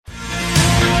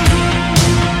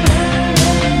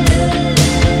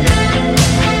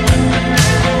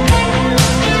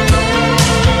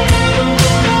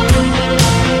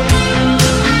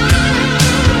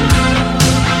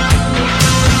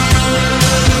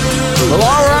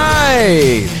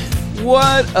right.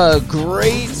 What a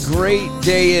great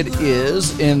day it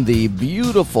is in the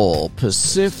beautiful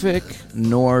Pacific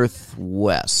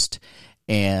Northwest.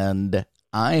 And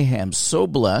I am so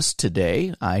blessed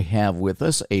today. I have with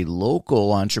us a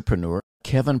local entrepreneur,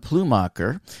 Kevin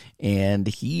Plumacher, and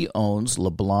he owns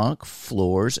LeBlanc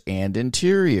Floors and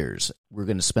Interiors. We're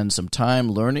going to spend some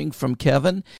time learning from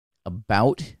Kevin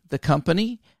about the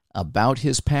company, about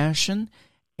his passion,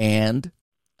 and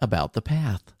about the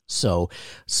path. So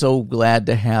glad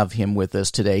to have him with us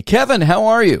today. Kevin, how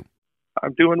are you?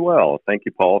 I'm doing well. Thank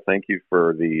you, Paul. Thank you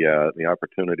for the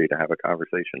opportunity to have a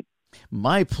conversation.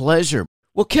 My pleasure.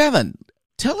 Well, Kevin,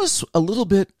 tell us a little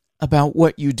bit about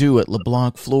what you do at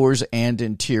LeBlanc Floors and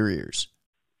Interiors.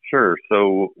 Sure.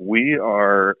 So we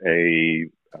are a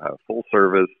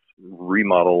full-service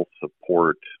remodel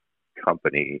support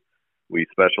company. We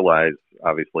specialize,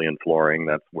 obviously, in flooring.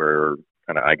 That's where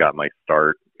kind of I got my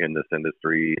start in this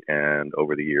industry, and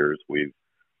over the years we've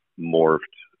morphed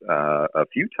a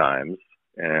few times,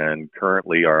 and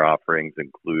currently our offerings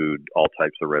include all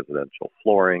types of residential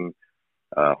flooring,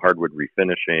 hardwood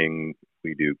refinishing.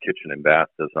 We do kitchen and bath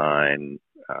design.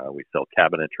 We sell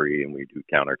cabinetry, and we do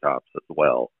countertops as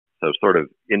well. So sort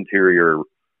of interior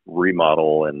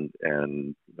remodel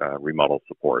and remodel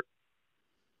support.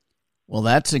 Well,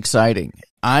 that's exciting.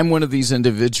 I'm one of these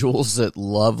individuals that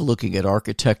love looking at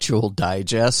Architectural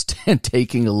Digest and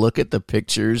taking a look at the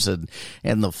pictures and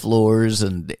the floors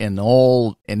and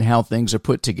how things are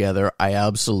put together. I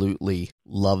absolutely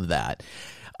love that.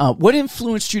 What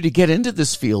influenced you to get into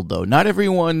this field, though? Not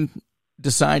everyone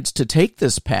decides to take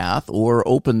this path or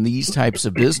open these types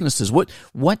of businesses.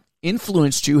 What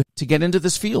influenced you to get into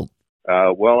this field?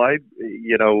 Well,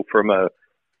 from a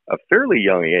fairly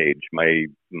young age,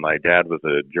 my dad was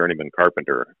a journeyman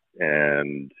carpenter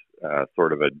and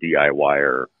sort of a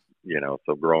DIYer,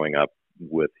 so growing up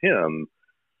with him,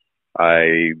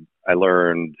 I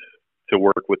learned to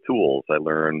work with tools. I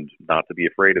learned not to be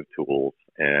afraid of tools,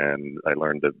 and I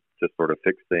learned to just sort of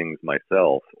fix things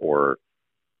myself, or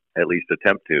at least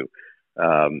attempt to,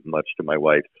 much to my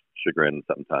wife's chagrin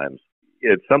sometimes.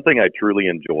 It's something I truly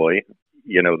enjoy.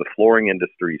 The flooring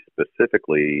industry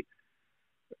specifically,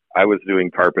 I was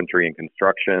doing carpentry and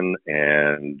construction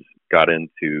and got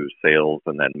into sales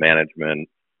and then management.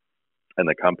 And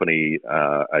the company,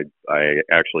 I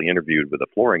actually interviewed with a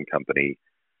flooring company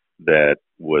that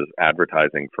was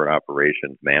advertising for an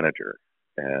operations manager.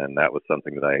 And that was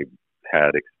something that I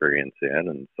had experience in.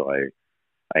 And so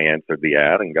I answered the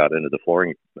ad and got into the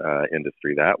flooring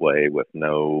industry that way with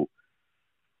no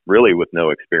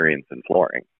experience in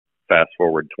flooring. Fast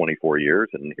forward 24 years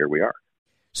and here we are.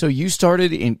 So you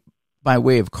started by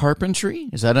way of carpentry?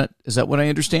 Is that what I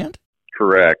understand?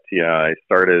 Correct. Yeah, I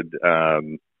started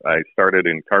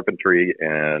in carpentry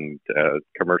and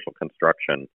commercial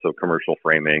construction, so commercial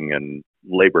framing and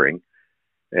laboring,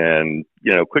 and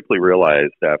quickly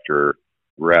realized after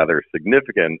rather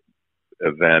significant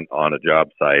event on a job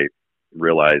site,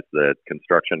 realized that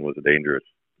construction was a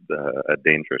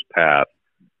dangerous path,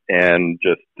 and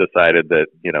just decided that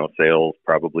sales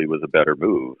probably was a better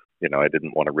move. I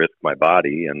didn't want to risk my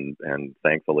body, and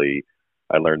thankfully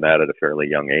I learned that at a fairly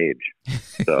young age.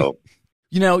 So,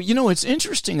 what's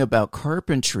interesting about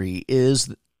carpentry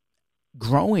is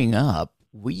growing up,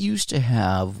 we used to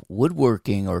have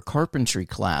woodworking or carpentry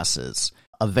classes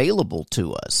available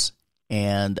to us,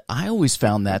 and I always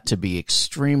found that to be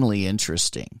extremely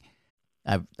interesting.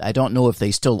 I don't know if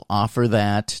they still offer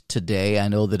that today. I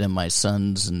know that in my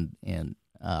son's and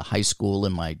high school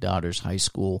and my daughter's high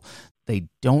school, they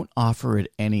don't offer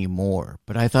it anymore.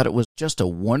 But I thought it was just a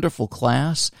wonderful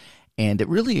class, and it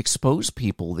really exposed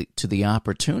people to the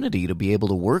opportunity to be able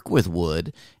to work with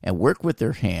wood and work with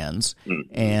their hands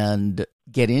and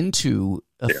get into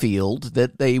a field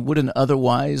that they wouldn't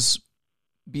otherwise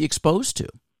be exposed to.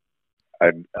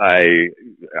 I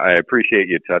appreciate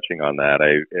you touching on that.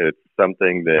 It's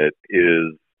something that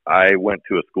I went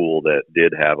to a school that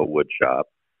did have a wood shop.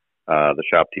 The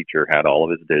shop teacher had all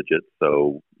of his digits,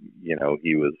 so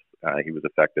he was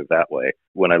effective that way.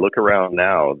 When I look around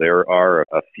now, there are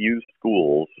a few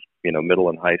schools, middle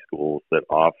and high schools, that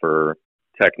offer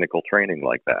technical training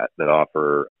like that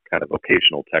offer kind of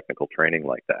vocational technical training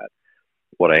like that.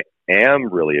 What I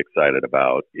am really excited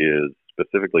about is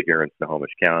specifically here in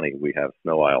Snohomish County, we have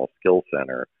Snow Isle Skill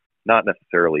Center, not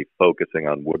necessarily focusing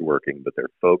on woodworking, but they're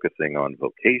focusing on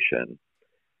vocation,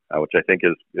 which I think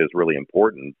is really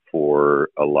important for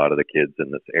a lot of the kids in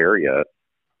this area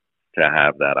to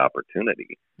have that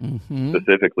opportunity. Mm-hmm.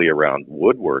 Specifically around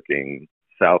woodworking,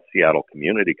 South Seattle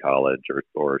Community College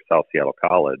or South Seattle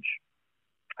College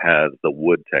has the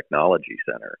Wood Technology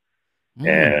Center.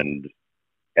 And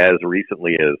as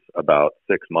recently as about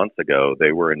 6 months ago,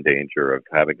 they were in danger of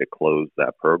having to close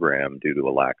that program due to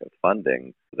a lack of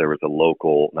funding. There was a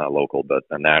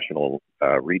national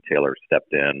retailer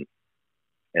stepped in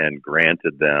and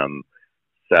granted them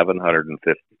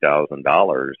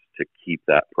 $750,000 to keep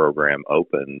that program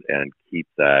open and keep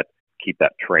that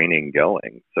training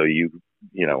going. So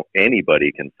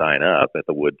anybody can sign up at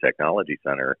the Wood Technology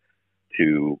Center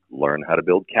to learn how to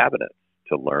build cabinets,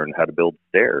 to learn how to build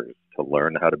stairs, to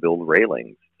learn how to build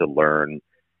railings, to learn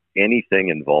anything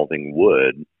involving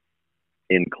wood,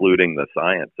 including the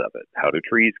science of it. How do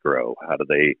trees grow? How do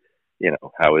they,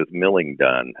 how is milling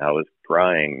done? How is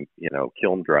drying,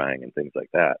 kiln drying and things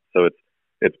like that. So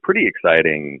it's pretty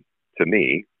exciting to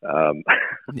me.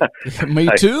 Me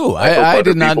too. I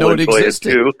did not know it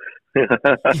existed.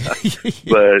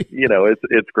 But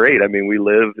it's great. I mean, we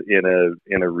live in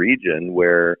a region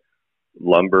where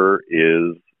lumber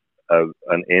is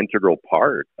an integral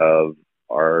part of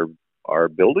our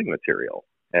building material,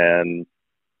 and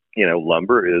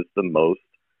lumber is the most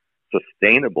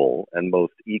sustainable and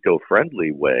most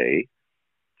eco-friendly way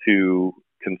to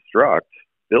construct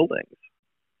buildings.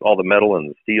 All the metal and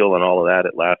the steel and all of that,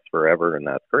 it lasts forever, and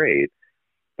that's great.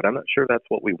 But I'm not sure that's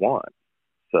what we want.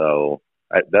 So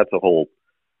that's a whole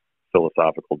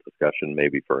philosophical discussion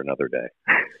maybe for another day.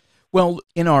 Well,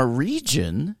 in our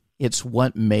region, it's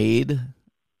what made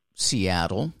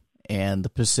Seattle and the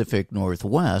Pacific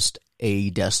Northwest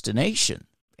a destination.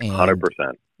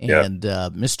 100%. And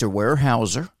Mr.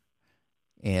 Weyerhaeuser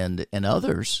and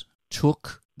others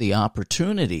took the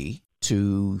opportunity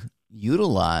to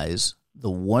utilize the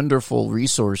wonderful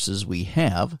resources we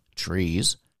have,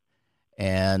 trees,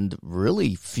 and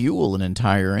really fuel an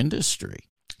entire industry.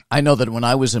 I know that when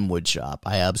I was in woodshop,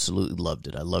 I absolutely loved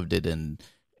it. I loved it in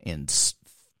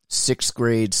 6th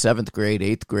grade, 7th grade,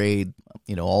 8th grade,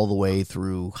 all the way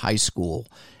through high school,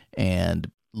 and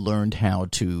learned how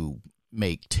to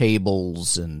make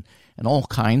tables and all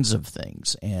kinds of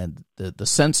things. And the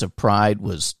sense of pride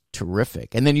was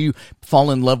terrific. And then you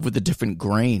fall in love with the different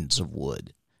grains of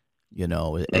wood,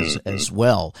 as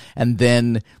well. And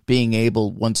then being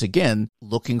able, once again,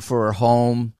 looking for a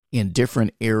home in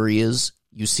different areas,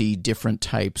 you see different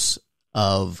types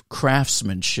of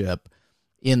craftsmanship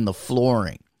in the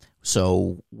flooring.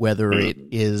 So whether it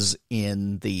is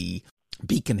in the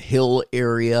Beacon Hill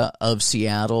area of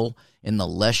Seattle, in the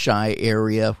Leschi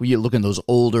area, where you look in those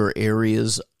older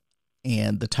areas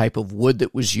and the type of wood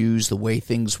that was used, the way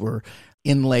things were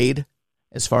inlaid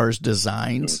as far as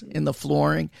designs in the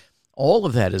flooring, all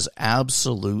of that is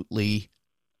absolutely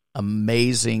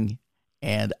amazing,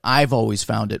 and I've always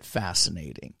found it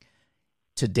fascinating.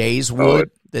 Today's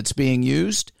wood that's being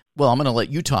used, well, I'm going to let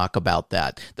you talk about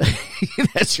that.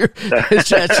 That's your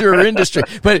industry.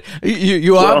 But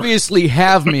you obviously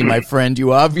have me, my friend.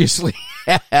 You obviously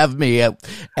have me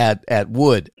at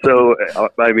wood. So,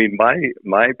 I mean,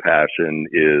 my passion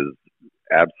is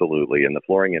absolutely in the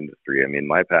flooring industry. I mean,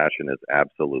 my passion is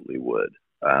absolutely wood.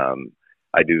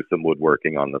 I do some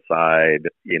woodworking on the side.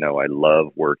 I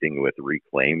love working with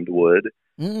reclaimed wood.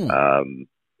 I'm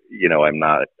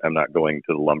not going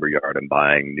to the lumber yard and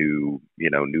buying new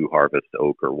harvest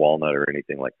oak or walnut or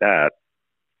anything like that.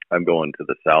 I'm going to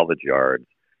the salvage yards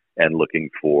and looking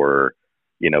for,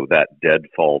 that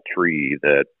deadfall tree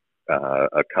that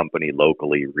a company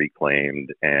locally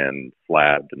reclaimed and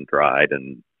slabbed and dried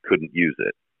and couldn't use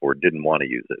it or didn't want to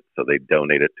use it. So they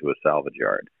donate it to a salvage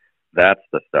yard. That's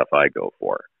the stuff I go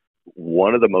for.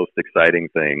 One of the most exciting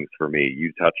things for me,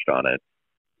 you touched on it,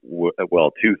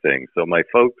 well, two things. So my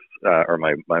folks, or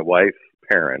my wife's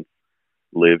parents,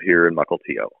 live here in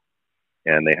Mukilteo,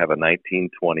 and they have a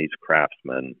 1920s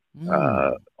Craftsman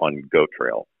on Goat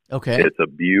Trail. Okay. It's a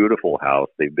beautiful house.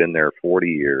 They've been there 40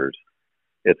 years.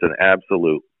 It's an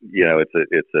absolute,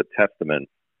 it's a testament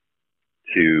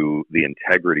to the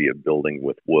integrity of building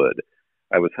with wood.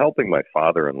 I was helping my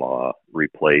father-in-law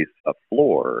replace a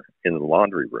floor in the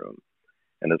laundry room.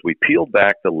 And as we peeled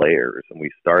back the layers and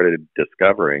we started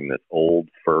discovering this old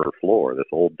fir floor, this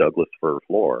old Douglas fir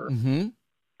floor,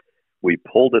 we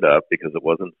pulled it up because it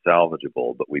wasn't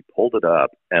salvageable, but we pulled it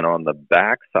up, and on the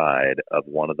back side of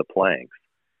one of the planks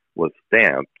was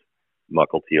stamped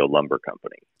Mukilteo Lumber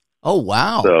Company. Oh,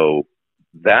 wow. So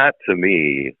that to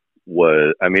me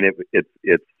was, I mean,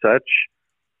 it's such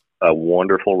a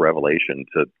wonderful revelation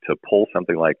to pull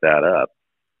something like that up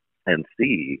and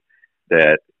see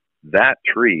that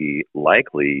tree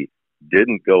likely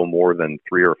didn't go more than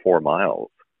 3 or 4 miles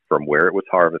from where it was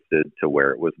harvested to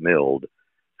where it was milled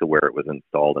to where it was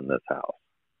installed in this house.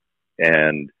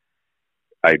 And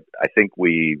I think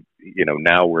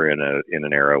now we're in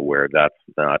an era where that's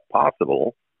not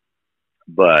possible,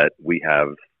 but we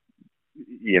have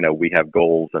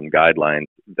goals and guidelines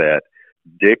that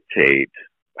dictate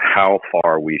how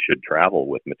far we should travel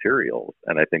with materials.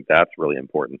 And I think that's really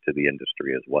important to the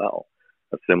industry as well.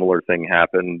 A similar thing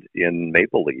happened in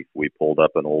Maple Leaf. We pulled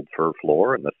up an old fir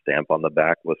floor and the stamp on the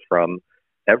back was from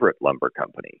Everett Lumber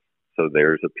Company. So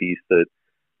there's a piece that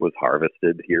was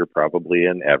harvested here probably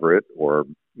in Everett or,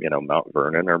 Mount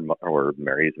Vernon or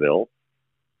Marysville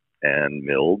and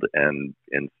milled and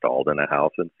installed in a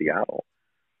house in Seattle.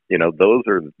 Those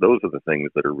are the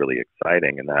things that are really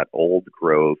exciting. And that old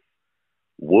growth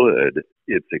wood,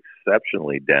 it's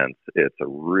exceptionally dense. It's a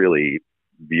really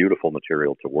beautiful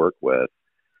material to work with.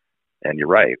 And you're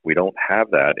right, we don't have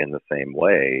that in the same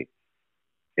way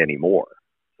anymore.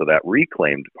 So that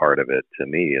reclaimed part of it, to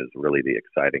me, is really the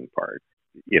exciting part.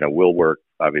 We'll work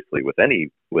obviously with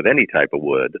any type of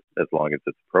wood as long as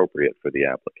it's appropriate for the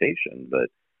application. But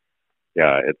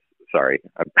yeah, sorry,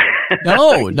 I'm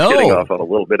no, getting off on a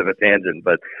little bit of a tangent.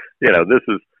 But this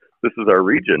is our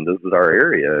region, this is our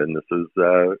area, and this is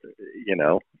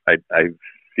I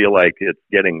feel like it's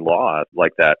getting lost,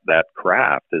 like that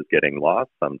craft is getting lost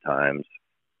sometimes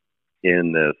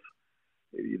in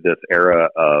this era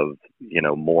of,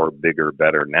 more, bigger,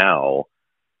 better now.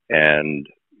 And,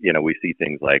 we see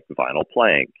things like vinyl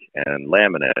plank and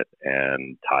laminate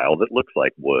and tile that looks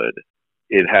like wood.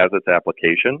 It has its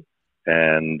application,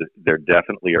 and there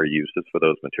definitely are uses for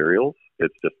those materials.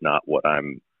 It's just not what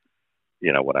I'm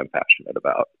passionate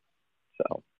about.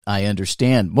 So I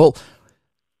understand. Well,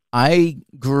 I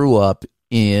grew up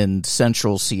in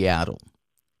central Seattle,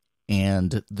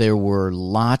 and there were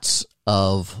lots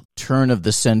of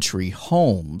turn-of-the-century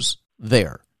homes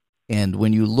there. And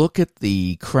when you look at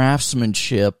the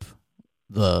craftsmanship,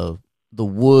 the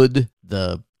wood,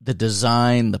 the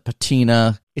design, the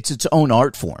patina, it's its own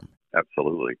art form.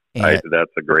 Absolutely.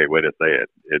 That's a great way to say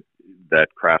it.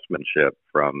 That craftsmanship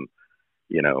from,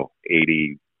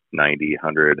 80, 90,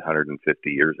 100,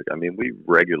 150 years ago. I mean, we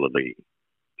regularly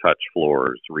touch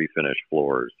floors, refinish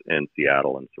floors in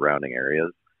Seattle and surrounding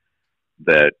areas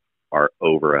that are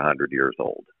over 100 years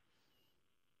old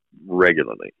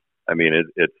regularly. I mean,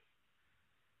 it's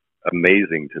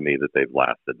amazing to me that they've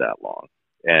lasted that long.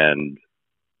 And,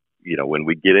 when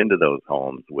we get into those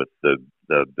homes with the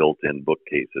built-in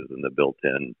bookcases and the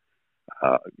built-in,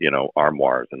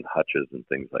 armoires and hutches and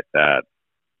things like that,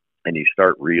 and you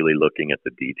start really looking at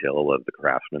the detail of the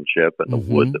craftsmanship and the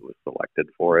wood that was selected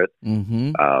for it.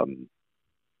 One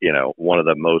of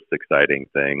the most exciting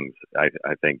things,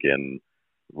 I think, in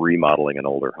remodeling an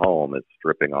older home is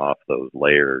stripping off those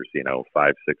layers,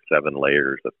 5, 6, 7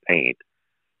 layers of paint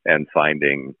and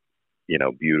finding,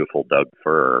 beautiful Doug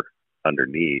fir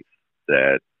underneath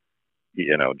that,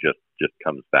 just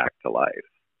comes back to life.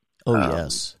 Oh,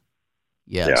 yes.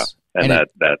 Yes. Yeah. And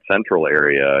that central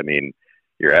area, I mean,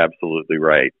 you're absolutely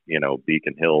right.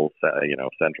 Beacon Hills,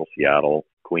 Central Seattle,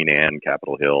 Queen Anne,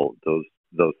 Capitol Hill, those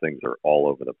things are all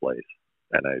over the place,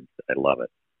 and I love it.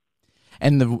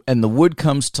 And the wood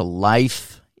comes to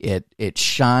life. It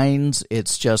shines.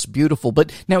 It's just beautiful.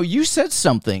 But now you said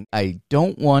something I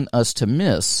don't want us to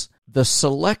miss: the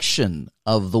selection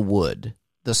of the wood,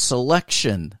 the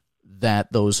selection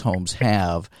that those homes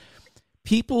have.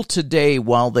 People today,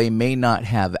 while they may not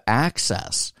have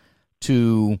access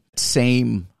to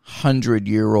same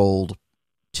 100-year-old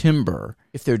timber,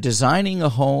 if they're designing a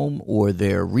home or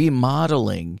they're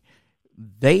remodeling,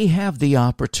 they have the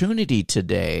opportunity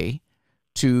today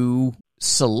to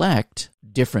select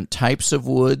different types of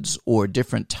woods or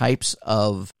different types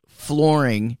of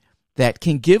flooring that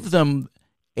can give them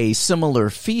a similar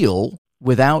feel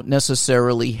without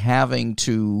necessarily having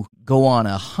to go on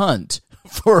a hunt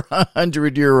for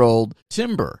 100-year-old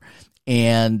timber.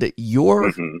 And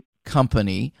your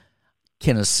company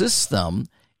can assist them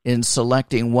in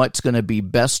selecting what's going to be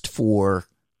best for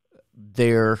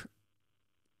their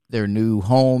new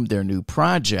home, their new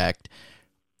project.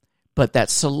 But that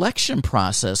selection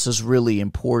process is really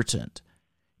important.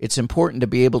 It's important to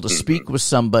be able to speak with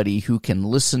somebody who can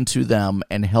listen to them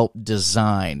and help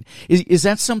design. Is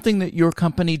that something that your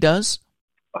company does?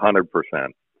 100%.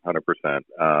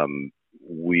 100%.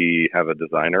 We have a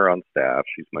designer on staff.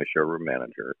 She's my showroom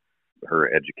manager.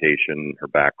 Her education, her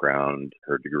background,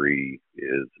 her degree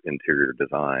is interior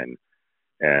design,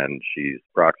 and she's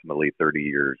approximately 30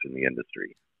 years in the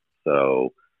industry.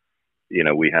 So,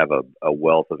 we have a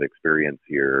wealth of experience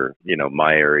here.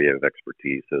 My area of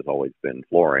expertise has always been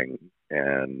flooring,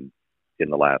 and in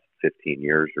the last 15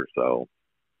 years or so,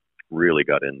 really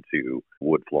got into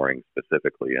wood flooring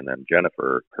specifically. And then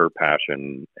Jennifer, her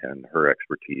passion and her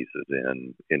expertise is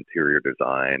in interior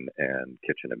design and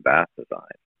kitchen and bath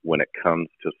design. When it comes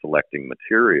to selecting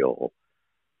material,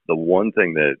 the one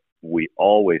thing that we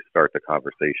always start the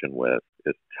conversation with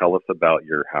is tell us about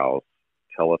your house,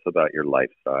 tell us about your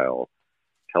lifestyle,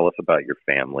 tell us about your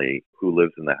family, who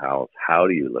lives in the house, how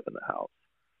do you live in the house?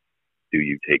 Do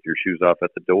you take your shoes off at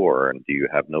the door, and do you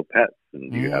have no pets,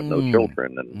 and do you have no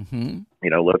children? And,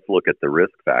 let's look at the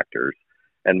risk factors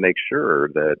and make sure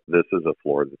that this is a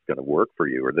floor that's going to work for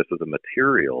you, or this is a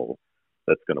material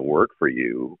that's going to work for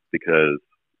you, because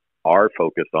our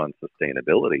focus on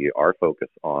sustainability, our focus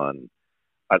on,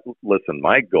 listen,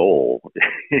 my goal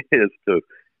is to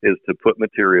put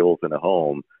materials in a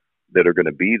home that are going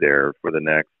to be there for the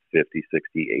next 50,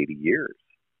 60, 80 years,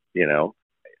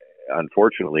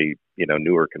 Unfortunately,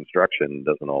 newer construction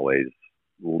doesn't always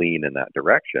lean in that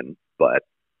direction, but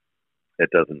it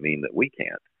doesn't mean that we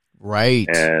can't. Right.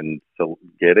 And so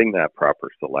getting that proper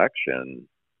selection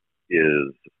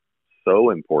is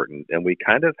so important, and we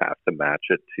kind of have to match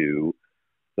it to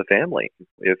the family.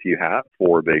 If you have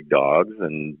 4 big dogs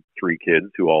and 3 kids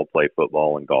who all play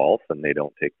football and golf, and they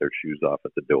don't take their shoes off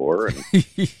at the door, and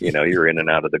you're in and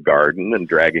out of the garden and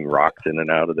dragging rocks in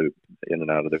and out of the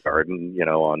garden,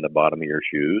 on the bottom of your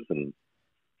shoes and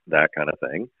that kind of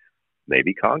thing,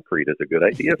 maybe concrete is a good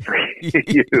idea for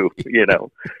you.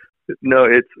 No,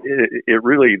 it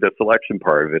really, the selection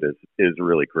part of it is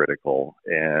really critical,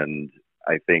 and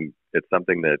I think it's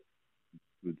something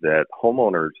that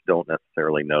homeowners don't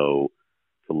necessarily know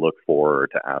to look for or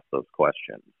to ask those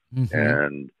questions. Mm-hmm.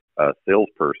 And a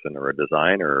salesperson or a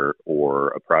designer or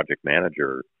a project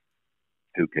manager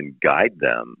who can guide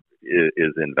them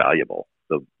is invaluable.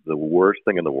 The worst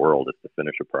thing in the world is to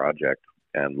finish a project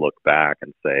and look back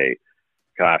and say,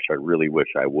 gosh, I really wish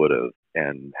I would have,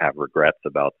 and have regrets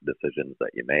about the decisions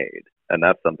that you made. And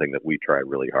that's something that we try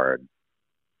really hard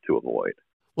to avoid.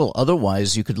 Well,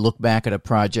 otherwise you could look back at a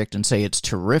project and say it's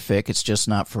terrific, it's just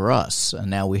not for us, and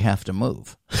now we have to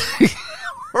move.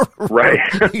 Right.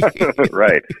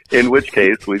 Right. In which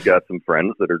case, we've got some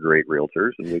friends that are great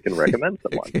realtors, and we can recommend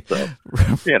someone. So,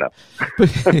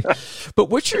 But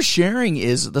what you're sharing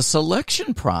is the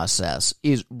selection process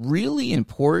is really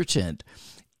important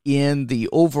in the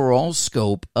overall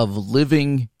scope of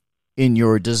living in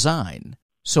your design.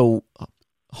 So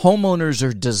homeowners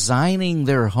are designing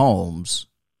their homes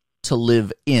to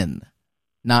live in,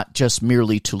 not just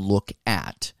merely to look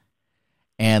at.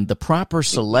 And the proper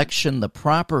selection, the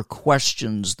proper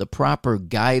questions, the proper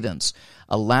guidance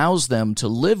allows them to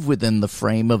live within the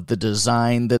frame of the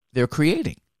design that they're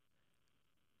creating.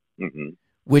 Mm-hmm.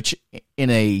 Which, in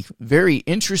a very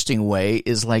interesting way,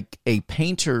 is like a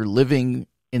painter living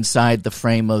inside the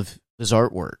frame of his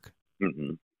artwork.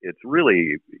 Mm-hmm. It's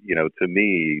really, to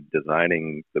me,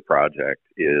 designing the project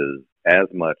is as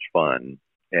much fun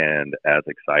and as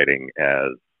exciting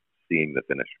as seeing the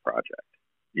finished project.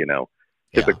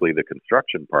 Typically the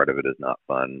construction part of it is not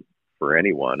fun for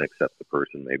anyone except the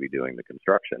person maybe doing the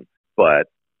construction. But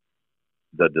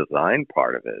the design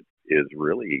part of it is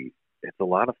really, it's a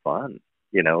lot of fun,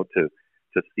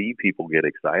 to see people get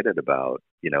excited about,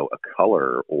 a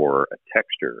color or a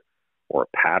texture or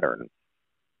a pattern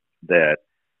that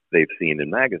they've seen in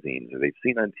magazines or they've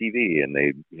seen on TV, and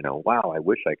they, wow, I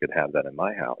wish I could have that in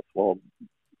my house. Well,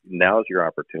 now's your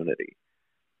opportunity.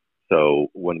 So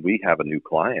when we have a new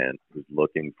client who's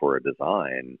looking for a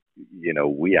design,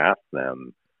 we ask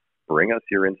them, bring us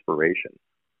your inspiration,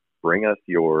 bring us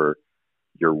your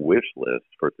wish list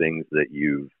for things that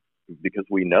because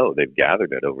we know they've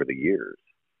gathered it over the years.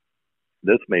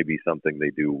 This may be something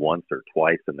they do once or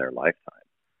twice in their lifetime.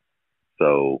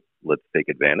 So let's take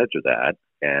advantage of that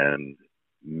and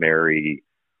marry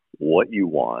what you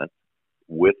want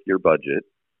with your budget,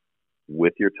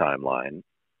 with your timeline,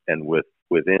 and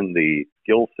within the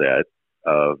skill set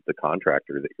of the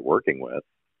contractor that you're working with.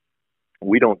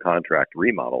 We don't contract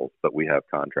remodels, but we have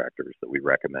contractors that we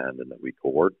recommend and that we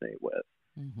coordinate with.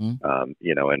 Mm-hmm.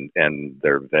 And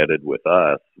they're vetted with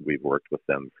us. We've worked with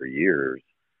them for years.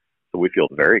 So we feel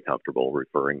very comfortable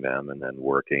referring them and then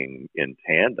working in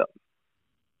tandem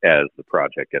as the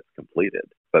project gets completed.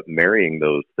 But marrying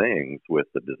those things with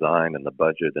the design and the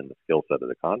budget and the skill set of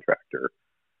the contractor,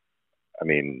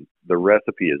 the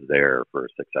recipe is there for a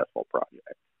successful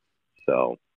project.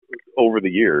 So over the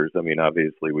years,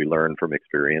 obviously we learn from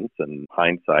experience, and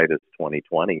hindsight is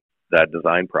 20/20. That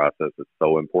design process is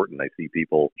so important. I see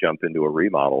people jump into a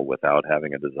remodel without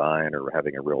having a design or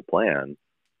having a real plan,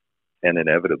 and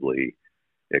inevitably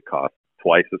it costs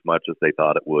twice as much as they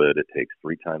thought it would. It takes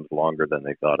 3 times longer than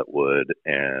they thought it would,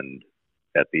 and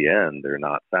at the end, they're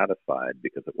not satisfied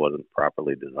because it wasn't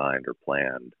properly designed or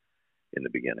planned in the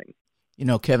beginning. You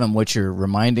know, Kevin, what you're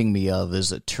reminding me of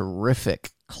is a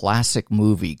terrific classic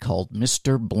movie called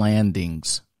Mr.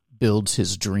 Blandings Builds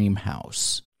His Dream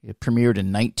House. It premiered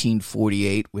in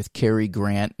 1948 with Cary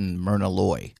Grant and Myrna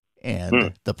Loy.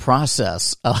 And the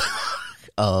process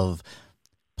of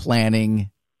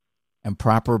planning and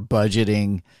proper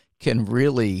budgeting can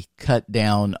really cut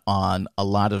down on a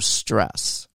lot of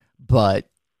stress. But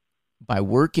by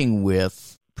working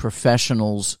with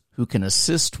professionals who can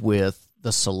assist with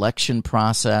the selection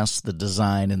process, the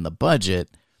design, and the budget,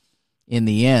 in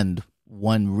the end,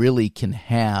 one really can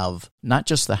have not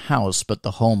just the house, but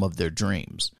the home of their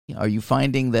dreams. Are you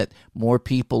finding that more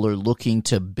people are looking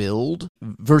to build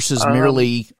versus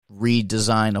merely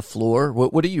redesign a floor?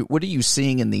 What are you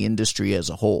seeing in the industry as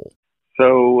a whole?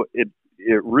 So it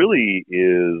really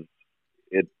is.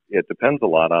 It depends a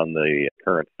lot on the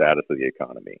current status of the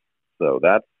economy. So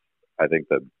that's, I think,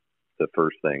 the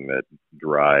first thing that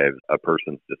drives a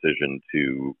person's decision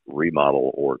to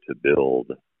remodel or to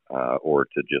build or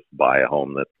to just buy a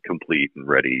home that's complete and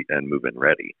ready and move-in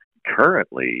ready.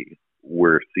 Currently,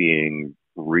 we're seeing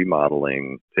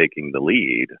remodeling taking the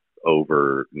lead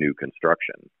over new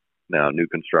construction. Now, new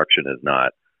construction is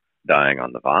not dying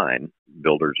on the vine.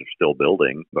 Builders are still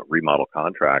building, but remodel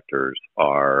contractors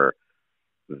are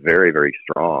very, very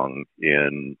strong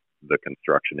in the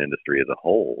construction industry as a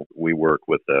whole. We work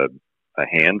with a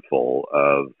handful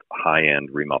of high-end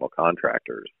remodel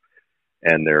contractors,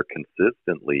 and they're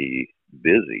consistently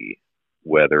busy,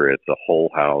 whether it's a whole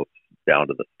house down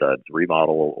to the studs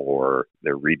remodel or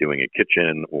they're redoing a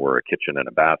kitchen or a kitchen and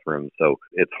a bathroom. So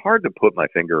it's hard to put my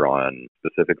finger on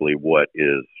specifically what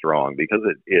is strong because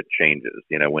it changes.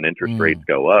 You know, when interest rates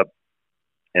go up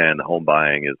and home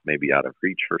buying is maybe out of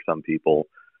reach for some people,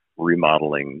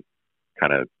 remodeling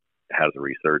kind of has a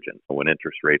resurgence. When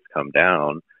interest rates come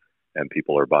down and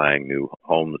people are buying new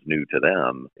homes new to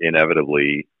them,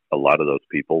 inevitably a lot of those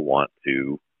people want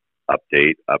to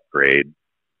update, upgrade,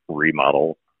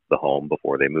 remodel the home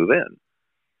before they move in.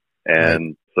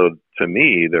 And so to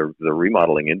me, the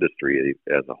remodeling industry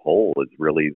as a whole is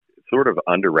really sort of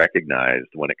under-recognized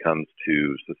when it comes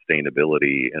to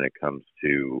sustainability and it comes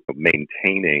to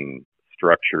maintaining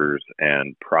structures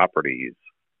and properties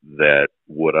that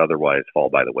would otherwise fall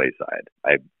by the wayside.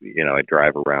 I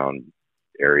drive around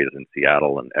areas in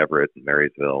Seattle and Everett and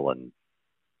Marysville, and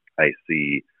I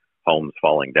see homes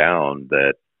falling down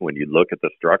that when you look at the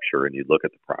structure and you look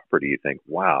at the property, you think,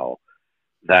 wow,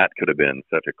 that could have been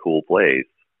such a cool place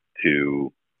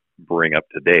to bring up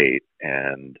to date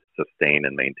and sustain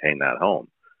and maintain that home.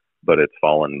 But it's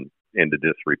fallen into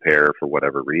disrepair for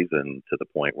whatever reason to the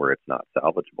point where it's not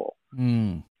salvageable.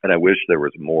 And I wish there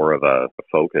was more of a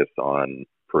focus on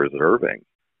preserving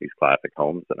these classic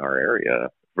homes in our area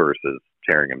versus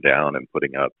tearing them down and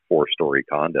putting up 4-story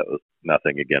condos.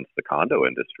 Nothing against the condo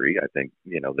industry. I think,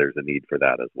 there's a need for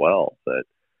that as well. But,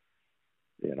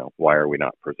 why are we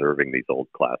not preserving these old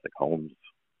classic homes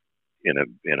in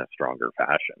a stronger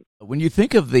fashion? When you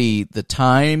think of the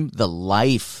time, the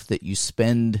life that you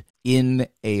spend in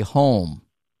a home,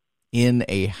 in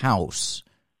a house,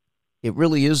 it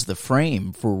really is the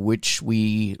frame for which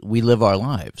we live our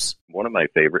lives. One of my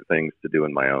favorite things to do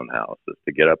in my own house is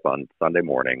to get up on Sunday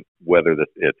morning, whether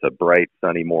it's a bright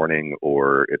sunny morning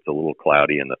or it's a little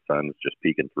cloudy and the sun's just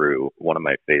peeking through. One of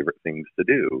my favorite things to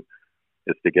do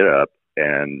is to get up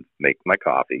and make my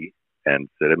coffee and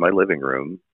sit in my living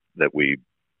room that we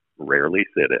rarely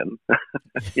sit in,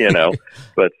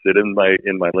 but sit in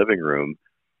my living room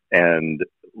and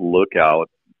look out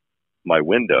my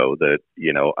window that,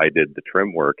 I did the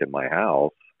trim work in my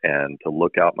house, and to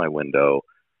look out my window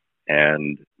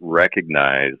and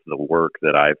recognize the work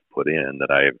that I've put in,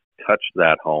 that I've touched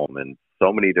that home in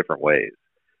so many different ways.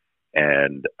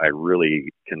 And I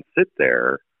really can sit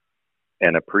there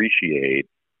and appreciate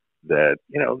that,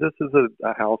 this is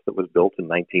a house that was built in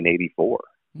 1984.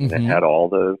 Mm-hmm. And it had all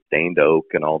the stained oak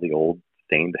and all the old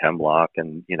stained hemlock.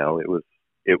 And,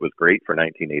 it was great for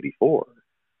 1984,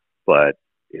 but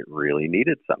it really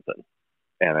needed something.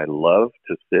 And I love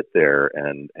to sit there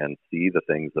and see the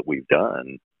things that we've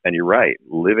done. And you're right,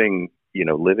 living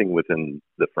within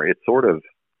the frame, it sort of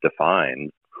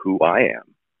defines who I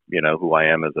am, who I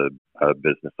am as a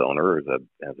business owner, as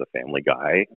a family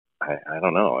guy. I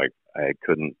don't know. I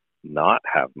couldn't not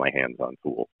have my hands on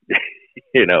tools.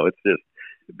 It's just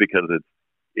because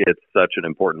it's such an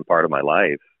important part of my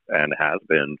life and has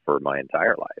been for my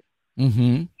entire life.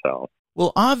 Mm-hmm. So,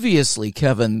 well, obviously,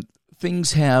 Kevin,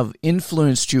 things have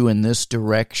influenced you in this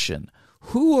direction.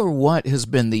 Who or what has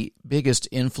been the biggest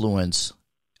influence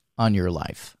on your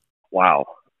life? Wow.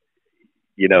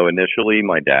 Initially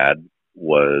my dad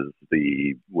was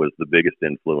the biggest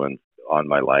influence on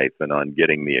my life and on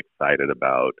getting me excited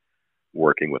about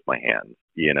working with my hands.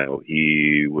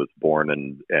 He was born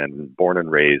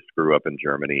and raised, grew up in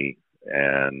Germany,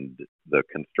 and the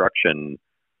construction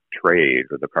trade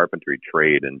or the carpentry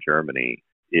trade in Germany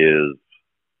is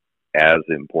as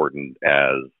important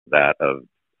as that of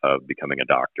becoming a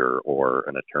doctor or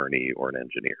an attorney or an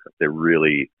engineer. They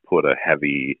really put a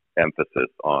heavy emphasis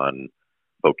on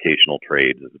vocational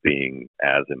trades as being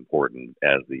as important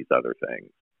as these other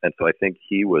things. And so I think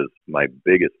he was my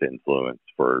biggest influence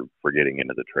for getting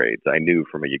into the trades. I knew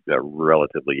from a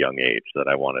relatively young age that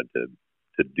I wanted to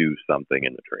do something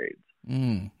in the trades.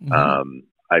 Mm-hmm.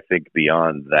 I think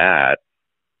beyond that,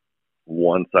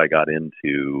 once I got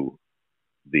into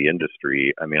the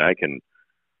industry, I mean, I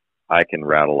can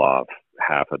rattle off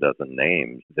half a dozen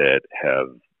names that have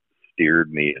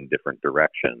steered me in different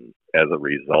directions as a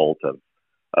result of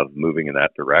moving in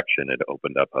that direction. It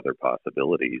opened up other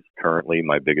possibilities. Currently,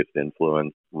 my biggest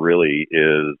influence really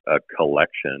is a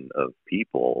collection of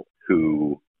people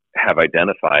who have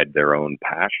identified their own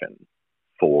passion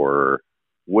for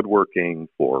woodworking,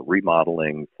 for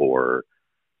remodeling, for,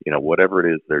 whatever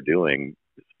it is they're doing,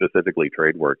 specifically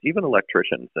trade work, even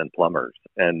electricians and plumbers.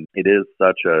 And it is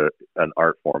such an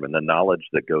art form, and the knowledge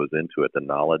that goes into it, the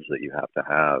knowledge that you have to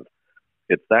have,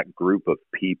 it's that group of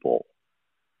people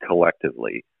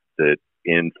collectively that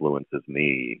influences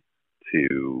me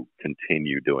to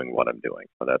continue doing what I'm doing.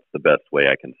 That's the best way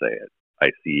I can say it. I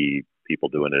see people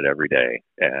doing it every day,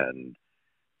 and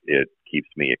it keeps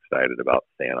me excited about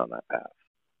staying on that path.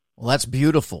 Well, that's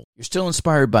beautiful. You're still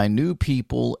inspired by new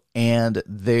people and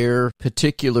their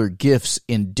particular gifts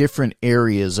in different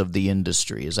areas of the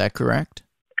industry. Is that correct?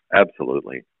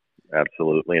 Absolutely.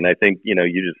 And I think, you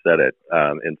just said it,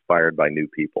 inspired by new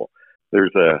people.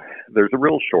 There's a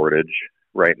real shortage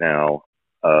right now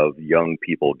of young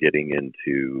people getting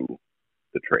into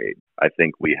the trade. I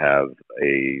think we have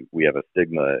a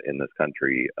stigma in this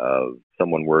country of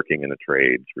someone working in the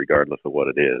trades, regardless of what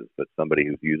it is, but somebody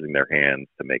who's using their hands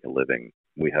to make a living.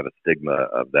 We have a stigma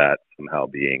of that somehow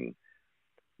being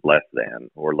less than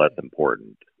or less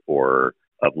important or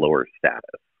of lower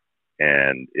status.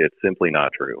 And it's simply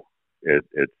not true.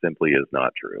 It simply is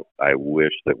not true. I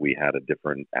wish that we had a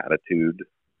different attitude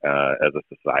as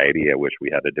a society. I wish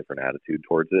we had a different attitude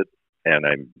towards it. And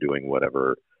I'm doing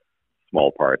whatever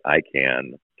small part I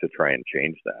can to try and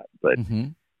change that. But,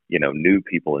 new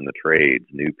people in the trades,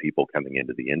 new people coming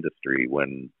into the industry,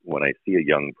 when I see a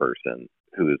young person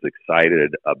who is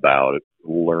excited about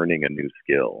learning a new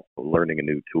skill, learning a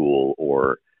new tool,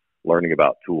 or learning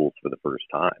about tools for the first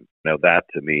time. Now that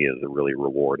to me is a really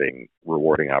rewarding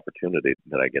opportunity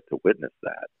that I get to witness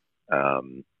that.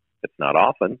 It's not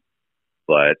often,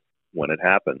 but when it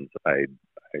happens, I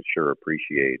sure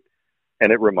appreciate.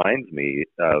 And it reminds me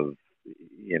of,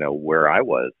 where I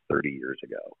was 30 years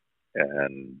ago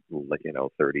and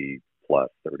 30 plus,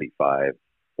 35,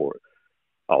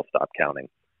 I'll stop counting.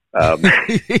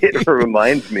 It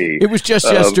reminds me. It was just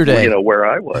yesterday. Where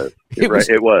I was. It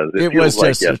was. It feels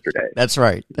like yesterday. That's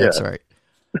right. That's right.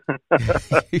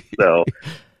 So,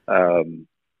 I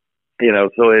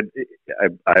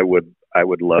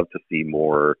would love to see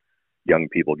more young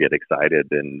people get excited,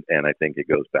 and I think it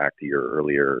goes back to your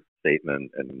earlier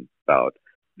statement and about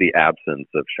the absence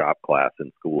of shop class in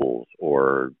schools,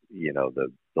 or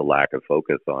the lack of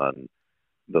focus on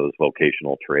those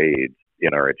vocational trades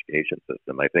in our education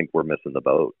system. I think we're missing the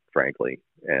boat, frankly,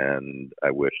 and I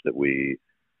wish we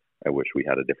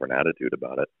had a different attitude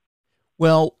about it.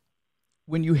 Well,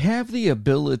 when you have the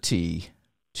ability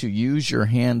to use your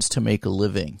hands to make a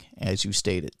living, as you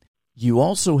stated, you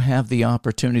also have the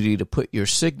opportunity to put your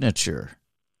signature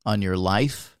on your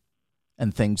life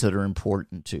and things that are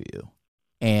important to you.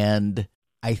 And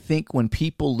I think when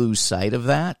people lose sight of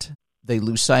that, they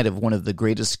lose sight of one of the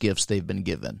greatest gifts they've been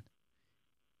given,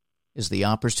 is the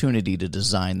opportunity to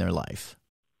design their life.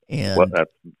 And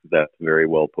that's very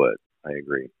well put. I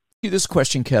agree. This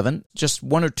question, Kevin, just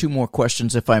one or two more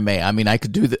questions, if I may. I mean, I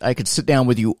could sit down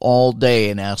with you all day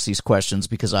and ask these questions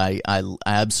because I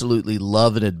absolutely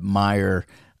love and admire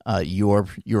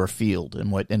your field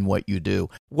and what you do.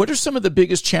 What are some of the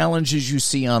biggest challenges you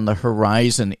see on the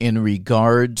horizon in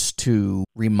regards to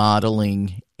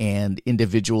remodeling and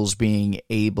individuals being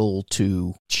able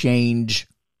to change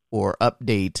or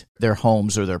update their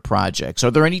homes or their projects?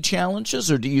 Are there any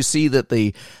challenges, or do you see that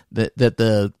the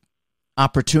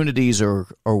opportunities are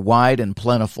wide and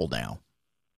plentiful now?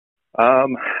 I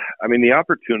mean, the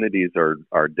opportunities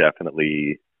are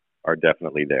definitely are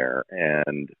definitely there.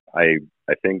 And I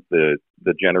think the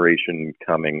generation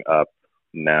coming up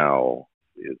now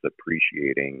is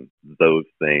appreciating those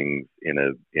things in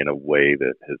a way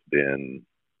that has been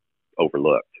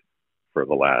overlooked for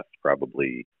the last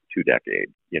probably 2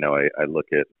 decades. I look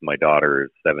at my daughter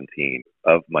is 17.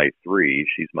 Of my three,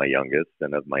 she's my youngest,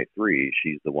 and of my three,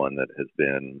 she's the one that has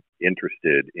been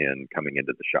interested in coming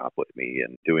into the shop with me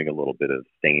and doing a little bit of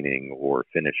staining or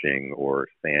finishing or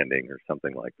sanding or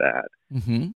something like that.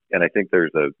 Mm-hmm. And I think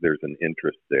there's an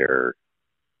interest there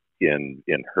in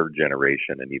her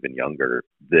generation and even younger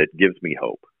that gives me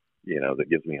hope. That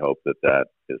gives me hope that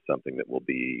is something that will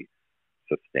be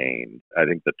sustained. I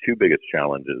think the two biggest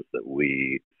challenges that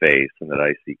we face and that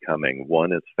I see coming,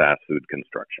 one is fast food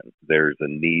construction. There's a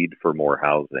need for more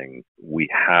housing. We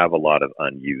have a lot of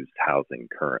unused housing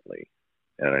currently.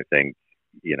 And I think,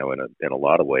 in a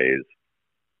lot of ways,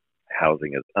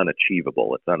 housing is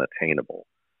unachievable. It's unattainable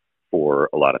for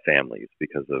a lot of families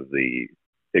because of the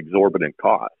exorbitant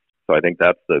costs. So I think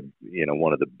that's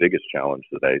one of the biggest challenges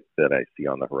that I see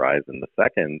on the horizon. The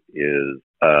second is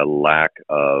a lack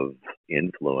of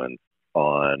influence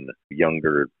on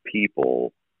younger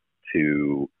people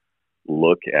to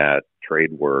look at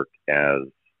trade work as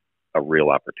a real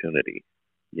opportunity.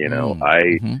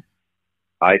 Mm-hmm.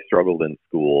 I struggled in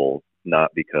school not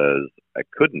because I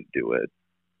couldn't do it,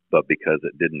 but because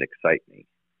it didn't excite me.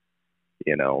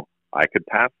 I could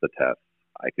pass the tests,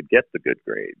 I could get the good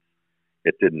grades.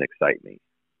 It didn't excite me.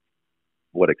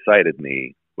 What excited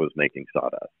me was making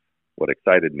sawdust. What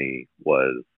excited me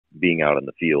was being out in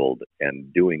the field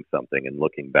and doing something and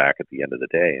looking back at the end of the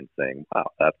day and saying, wow,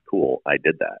 that's cool. I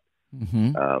did that.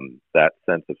 Mm-hmm. That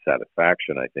sense of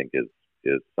satisfaction, I think,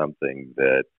 is something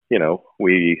that,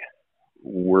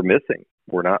 we're missing.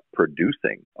 We're not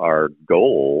producing. Our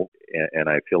goal, and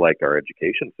I feel like our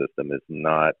education system is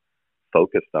not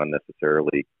focused on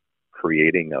necessarily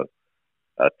creating a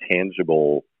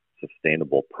tangible,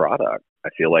 sustainable product. I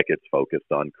feel like it's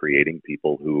focused on creating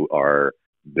people who are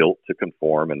built to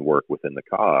conform and work within the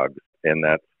cogs, and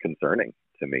that's concerning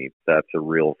to me. That's a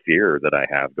real fear that I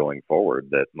have going forward,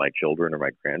 that my children or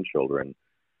my grandchildren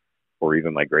or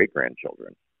even my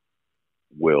great-grandchildren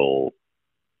will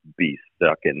be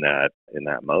stuck in that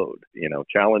mode.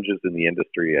 Challenges in the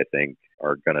industry, I think,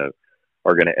 are gonna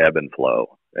ebb and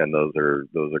flow, and those are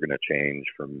going to change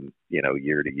from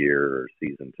year to year or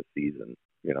season to season.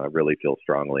 I really feel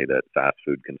strongly that fast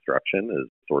food construction is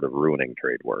sort of ruining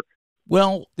trade work.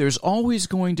 Well, there's always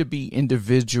going to be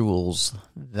individuals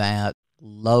that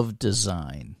love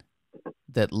design,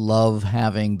 that love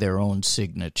having their own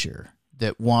signature,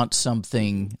 that want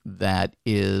something that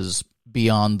is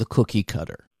beyond the cookie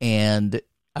cutter. And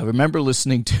I remember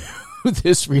listening to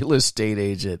this real estate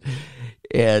agent,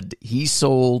 and he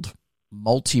sold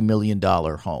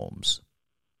multi-million-dollar homes,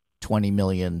 $20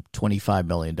 million, $25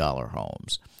 million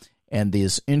homes. And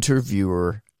this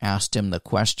interviewer asked him the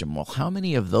question, well, how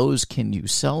many of those can you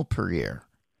sell per year?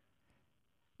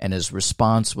 And his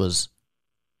response was,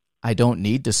 I don't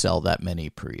need to sell that many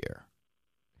per year.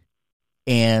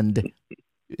 And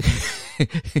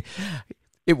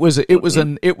it was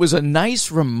a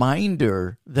nice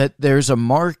reminder that there's a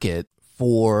market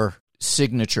for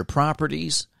signature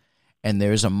properties, and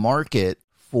there's a market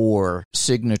for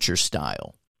signature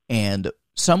style. And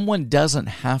someone doesn't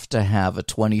have to have a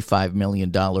 $25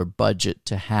 million budget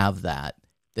to have that.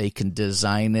 They can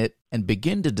design it and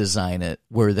begin to design it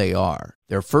where they are.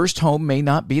 Their first home may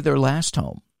not be their last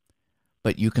home,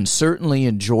 but you can certainly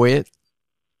enjoy it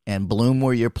and bloom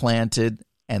where you're planted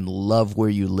and love where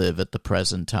you live at the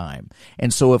present time.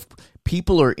 And so if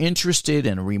people are interested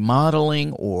in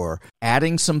remodeling or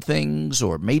adding some things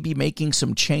or maybe making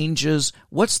some changes,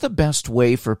 what's the best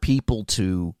way for people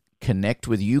to connect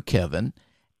with you, Kevin,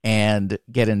 and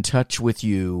get in touch with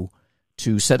you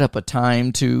to set up a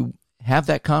time to have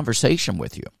that conversation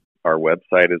with you? Our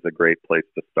website is a great place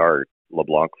to start,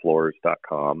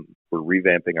 leblancfloors.com. We're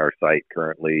revamping our site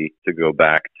currently to go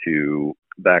back to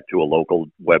a local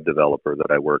web developer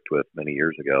that I worked with many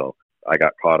years ago. I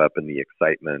got caught up in the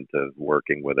excitement of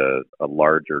working with a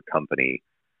larger company,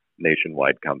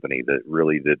 nationwide company that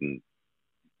really didn't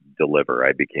deliver.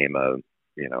 I became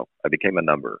a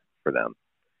number for them.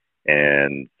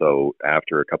 And so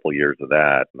after a couple of years of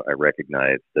that, I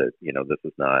recognized that,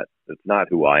 it's not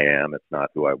who I am. It's not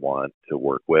who I want to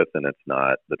work with, and it's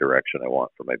not the direction I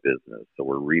want for my business. So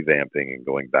we're revamping and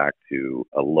going back to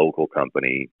a local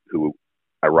company who,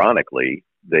 ironically,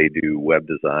 they do web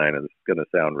design, and it's going to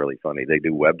sound really funny. They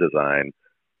do web design,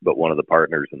 but one of the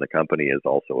partners in the company is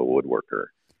also a woodworker.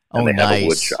 And they have a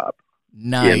wood shop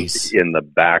Nice. in the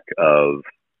back of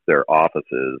their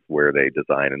offices where they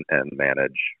design and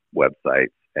manage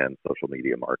websites and social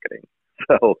media marketing.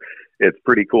 So it's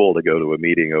pretty cool to go to a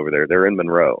meeting over there. They're in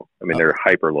Monroe. I mean, they're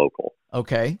hyper local.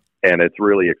 Okay. And it's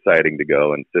really exciting to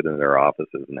go and sit in their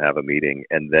offices and have a meeting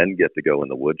and then get to go in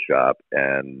the wood shop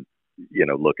and,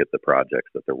 look at the projects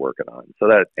that they're working on. So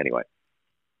that, anyway,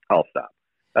 I'll stop.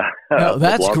 No,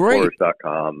 that's great.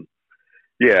 Blogflorist.com.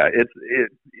 Yeah,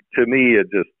 to me,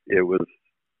 it was,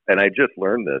 and I just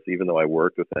learned this, even though I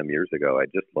worked with them years ago, I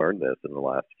just learned this in the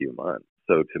last few months.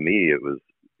 So to me, it was,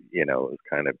 it was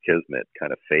kind of kismet,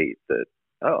 kind of fate that,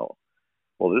 oh,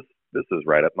 well, this is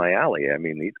right up my alley. I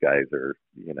mean, these guys are,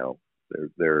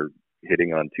 they're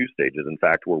hitting on two stages. In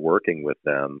fact, we're working with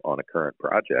them on a current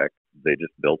project. They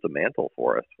just built a mantle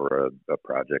for us for a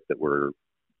project that we're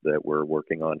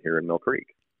working on here in Mill Creek.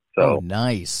 So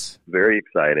nice. Very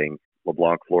exciting.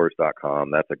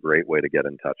 LeBlancFloors.com. That's a great way to get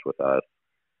in touch with us.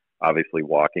 Obviously,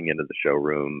 walking into the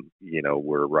showroom,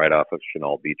 we're right off of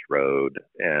Chenal Beach Road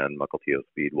and Mukilteo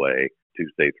Speedway.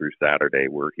 Tuesday through Saturday,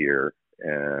 we're here,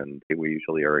 and we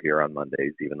usually are here on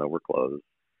Mondays, even though we're closed.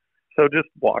 So just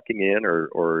walking in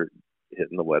or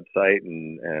hitting the website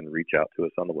and reach out to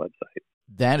us on the website.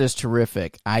 That is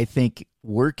terrific. I think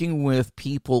working with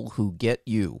people who get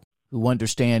you, who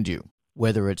understand you,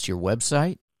 whether it's your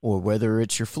website or whether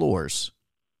it's your floors,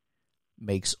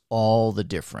 makes all the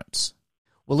difference.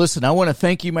 Well, listen, I want to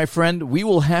thank you, my friend. We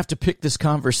will have to pick this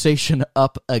conversation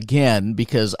up again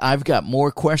because I've got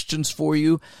more questions for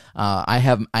you. I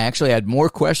actually had more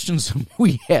questions than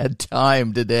we had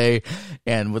time today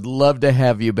and would love to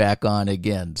have you back on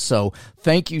again. So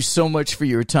thank you so much for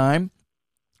your time.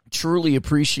 Truly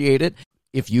appreciate it.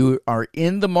 If you are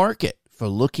in the market for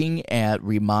looking at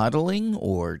remodeling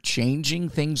or changing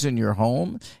things in your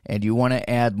home and you want to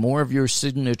add more of your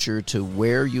signature to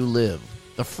where you live,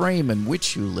 the frame in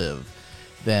which you live,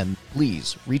 then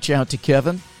please reach out to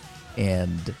Kevin,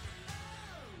 and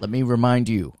let me remind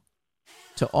you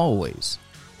to always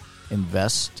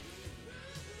invest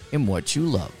in what you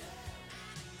love.